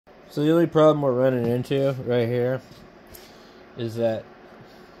So the only problem we're running into right here is that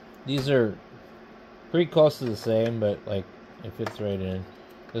these are pretty close to the same, but like it fits right in.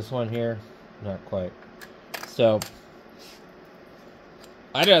 This one here, not quite. So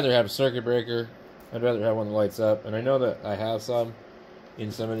I'd rather have a circuit breaker. I'd rather have one that lights up, and I know that I have some in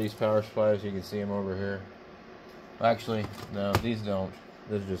some of these power supplies. You can see them over here. Actually, no, these don't.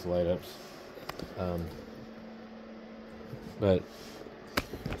 Those are just light ups. But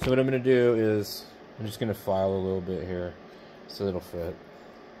so what I'm going to do is I'm just going to file a little bit here so it'll fit.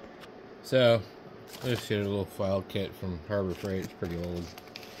 So I just get a little file kit from Harbor Freight. It's pretty old.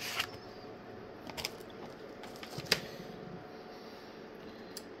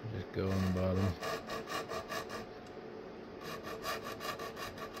 Just go on the bottom.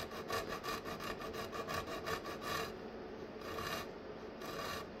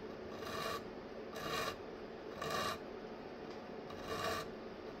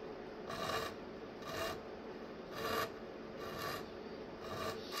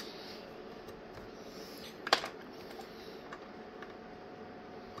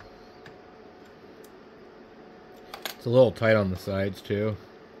 It's a little tight on the sides too.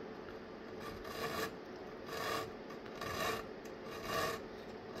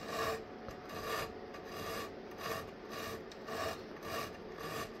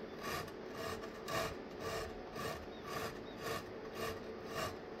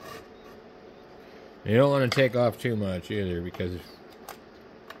 You don't want to take off too much either, because if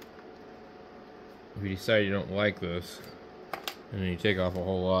you decide you don't like this and then you take off a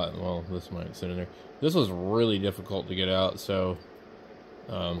whole lot, well, this might sit in there. This was really difficult to get out, so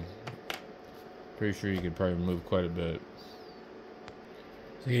pretty sure you could probably move quite a bit.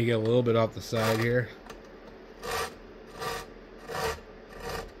 So you get a little bit off the side here,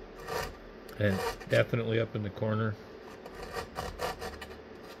 and definitely up in the corner.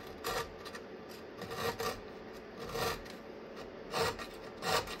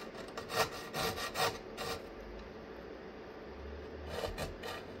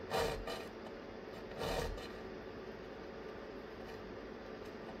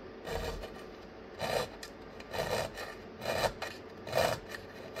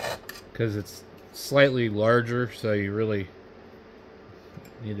 Because it's slightly larger, so you really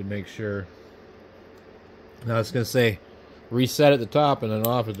need to make sure. Now it's going to say reset at the top and then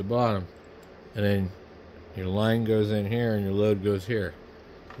off at the bottom, and then your line goes in here and your load goes here.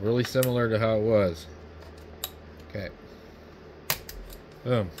 Really similar to how it was. Okay.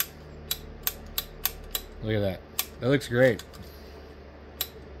 Boom. Look at that. That looks great.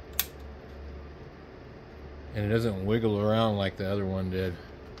 And it doesn't wiggle around like the other one did.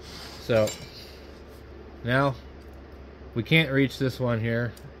 So now we can't reach this one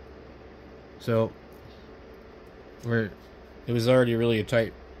here, so it was already really a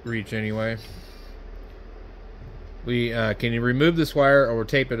tight reach anyway. We can you remove this wire, or we'll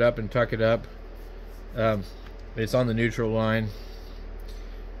tape it up and tuck it up. It's on the neutral line,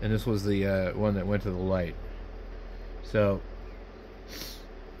 and this was the one that went to the light. So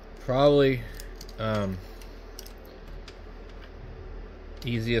probably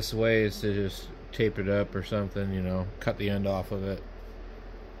easiest way is to just tape it up or something, you know, cut the end off of it.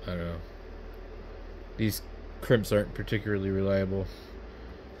 I don't know. These crimps aren't particularly reliable.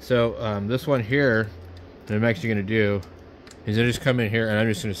 So this one here, what I'm actually going to do is I just come in here and I'm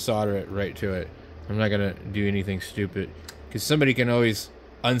just going to solder it right to it. I'm not going to do anything stupid, because somebody can always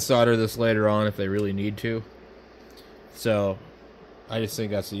unsolder this later on if they really need to. So I just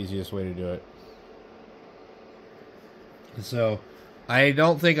think that's the easiest way to do it. So I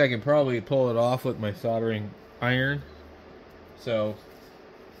don't think I can probably pull it off with my soldering iron, so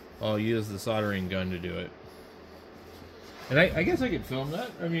I'll use the soldering gun to do it. And I guess I could film that.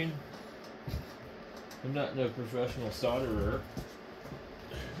 I mean, I'm not no professional solderer.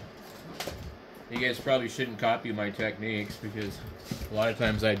 You guys probably shouldn't copy my techniques, because a lot of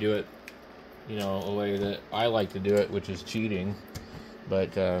times I do it, you know, a way that I like to do it, which is cheating.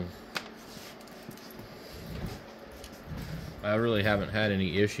 But I really haven't had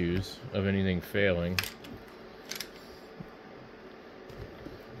any issues of anything failing.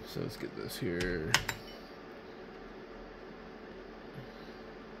 So let's get this here.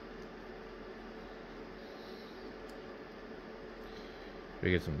 We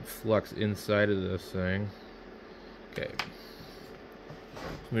get some flux inside of this thing. Okay. What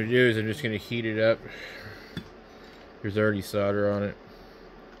I'm going to do is I'm just going to heat it up. There's already solder on it.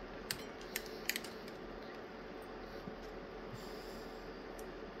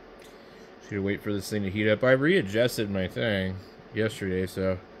 Should wait for this thing to heat up. I readjusted my thing yesterday,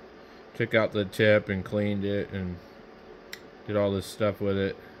 so took out the tip and cleaned it and did all this stuff with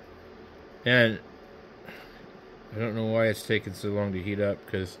it. And I don't know why it's taking so long to heat up,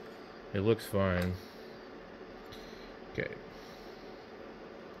 because it looks fine. Okay.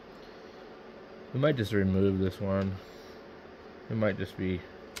 We might just remove this one. It might just be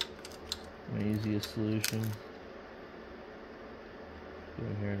my easiest solution. Go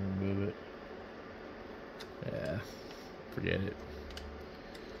here and remove it. Yeah, forget it.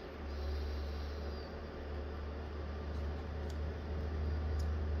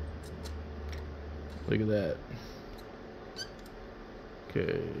 Look at that.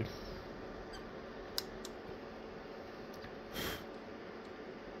 Okay.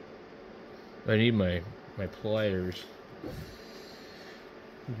 I need my pliers.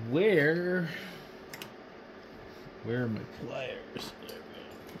 Where are my pliers?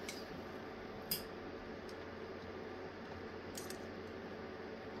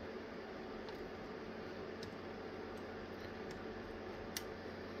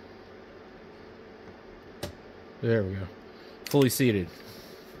 There we go. Fully seated.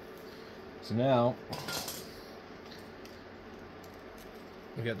 So now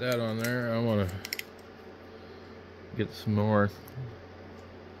we got that on there. I want to get some more.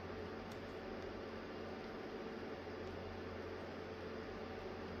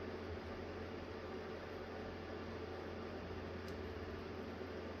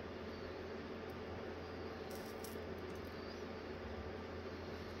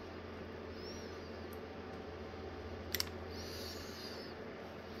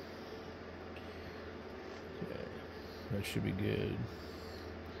 That should be good.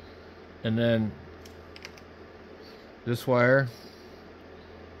 And then this wire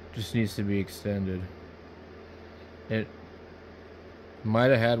just needs to be extended. It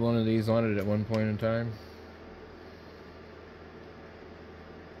might have had one of these on it at one point in time.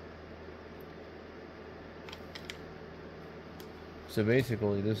 So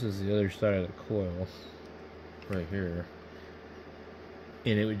basically this is the other side of the coil right here.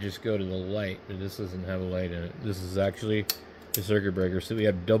 And it would just go to the light, but this doesn't have a light in it. This is actually a circuit breaker, so we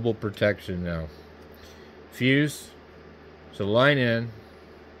have double protection now. Fuse, so line in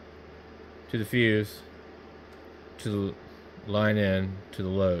to the fuse, to the line in to the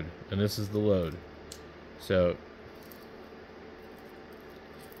load, and this is the load. So,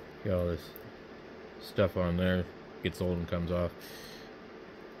 got all this stuff on there, gets old and comes off.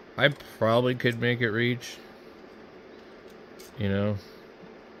 I probably could make it reach, you know.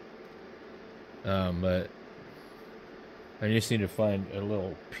 But I just need to find a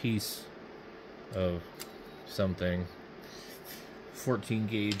little piece of something 14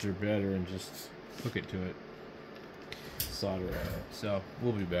 gauge or better and just hook it to it, solder it. So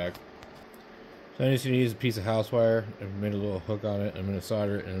we'll be back. So I'm just going to use a piece of house wire. I've made a little hook on it. I'm going to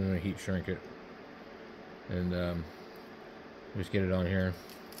solder it and I'm going to heat shrink it, and just get it on here.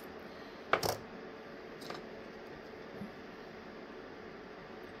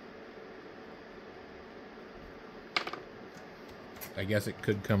 I guess it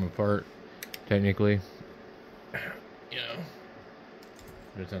could come apart, technically, you know,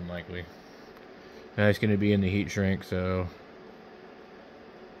 but it's unlikely. Now it's going to be in the heat shrink, so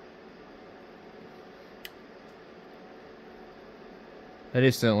I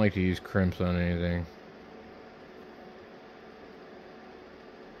just don't like to use crimps on anything.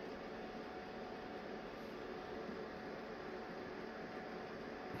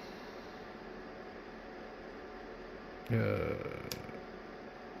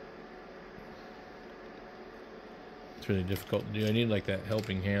 It's really difficult to do. I need like that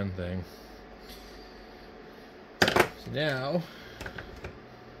helping hand thing. So now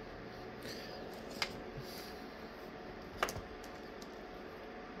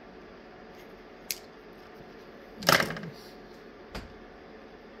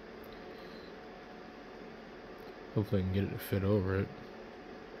hopefully I can get it to fit over it.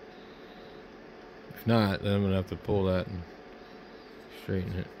 If not, then I'm going to have to pull that and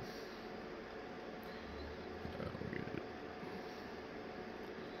straighten it.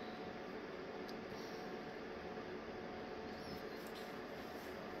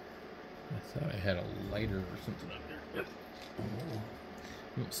 I thought I had a lighter or something up there.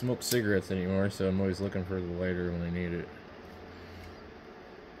 I don't smoke cigarettes anymore, so I'm always looking for the lighter when I need it.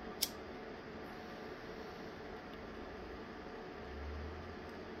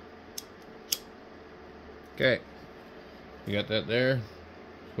 Okay, you got that there.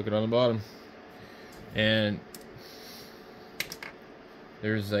 Hook it on the bottom, and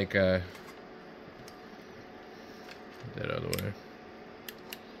there's like a, get that out of the way.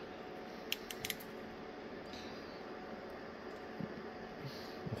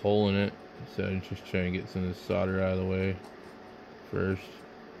 A hole in it, so I'm just trying to get some of this solder out of the way first.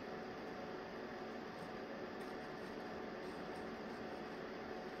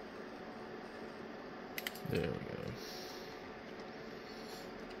 There we go.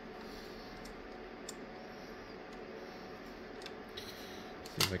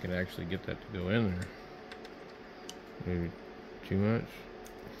 See if I can actually get that to go in there. Maybe too much.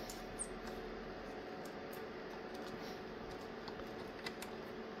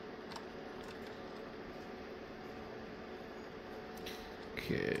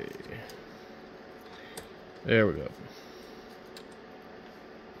 Okay. There we go.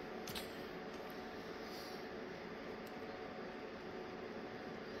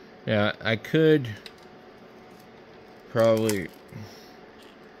 Yeah, I could probably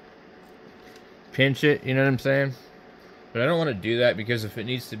pinch it, you know what I'm saying? But I don't want to do that because if it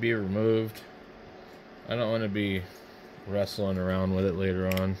needs to be removed, I don't want to be wrestling around with it later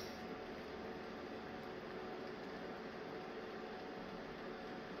on.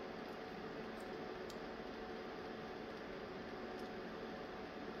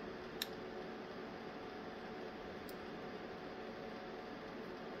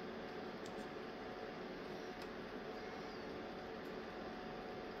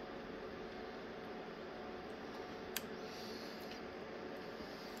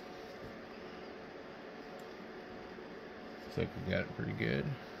 Looks like we got it pretty good.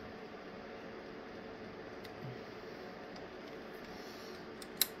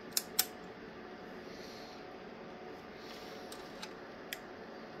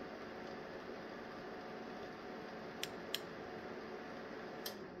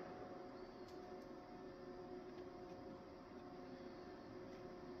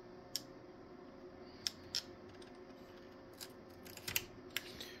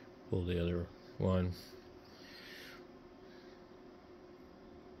 Pull the other one.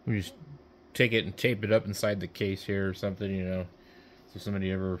 We just take it and tape it up inside the case here or something, you know. So if somebody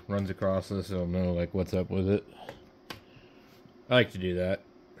ever runs across this, they'll know like what's up with it. I like to do that.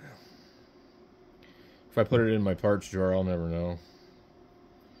 If I put it in my parts drawer, I'll never know.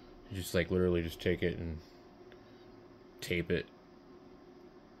 Just like literally just take it and tape it,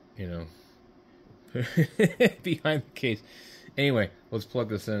 you know, behind the case. Anyway, let's plug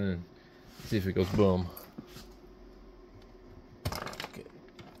this in and see if it goes boom. Okay.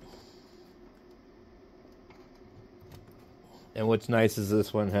 And what's nice is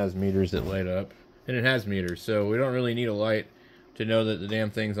this one has meters that light up. And it has meters, so we don't really need a light to know that the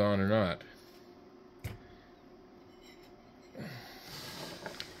damn thing's on or not.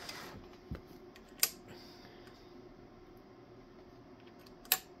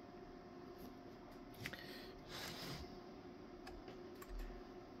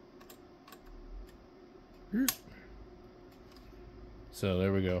 So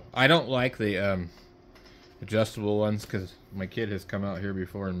there we go. I don't like the adjustable ones because my kid has come out here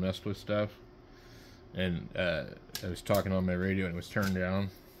before and messed with stuff. And I was talking on my radio and it was turned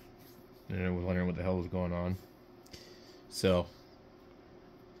down. And I was wondering what the hell was going on. So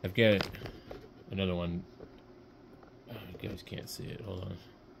I've got another one. Oh, you guys can't see it. Hold on.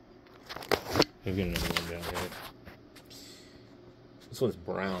 I've got another one down here. This one's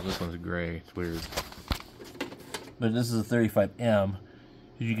brown. This one's gray. It's weird. But this is a 35M.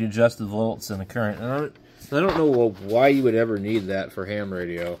 You can adjust the volts and the current. And I don't know why you would ever need that for ham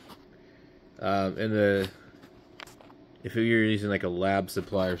radio. If you're using like a lab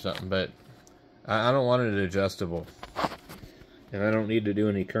supply or something, but I don't want it adjustable. And I don't need to do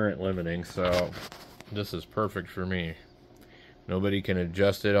any current limiting, so this is perfect for me. Nobody can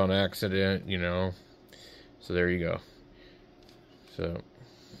adjust it on accident, you know. So there you go. So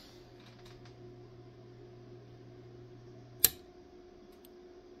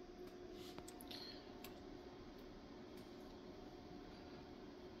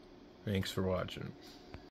thanks for watching.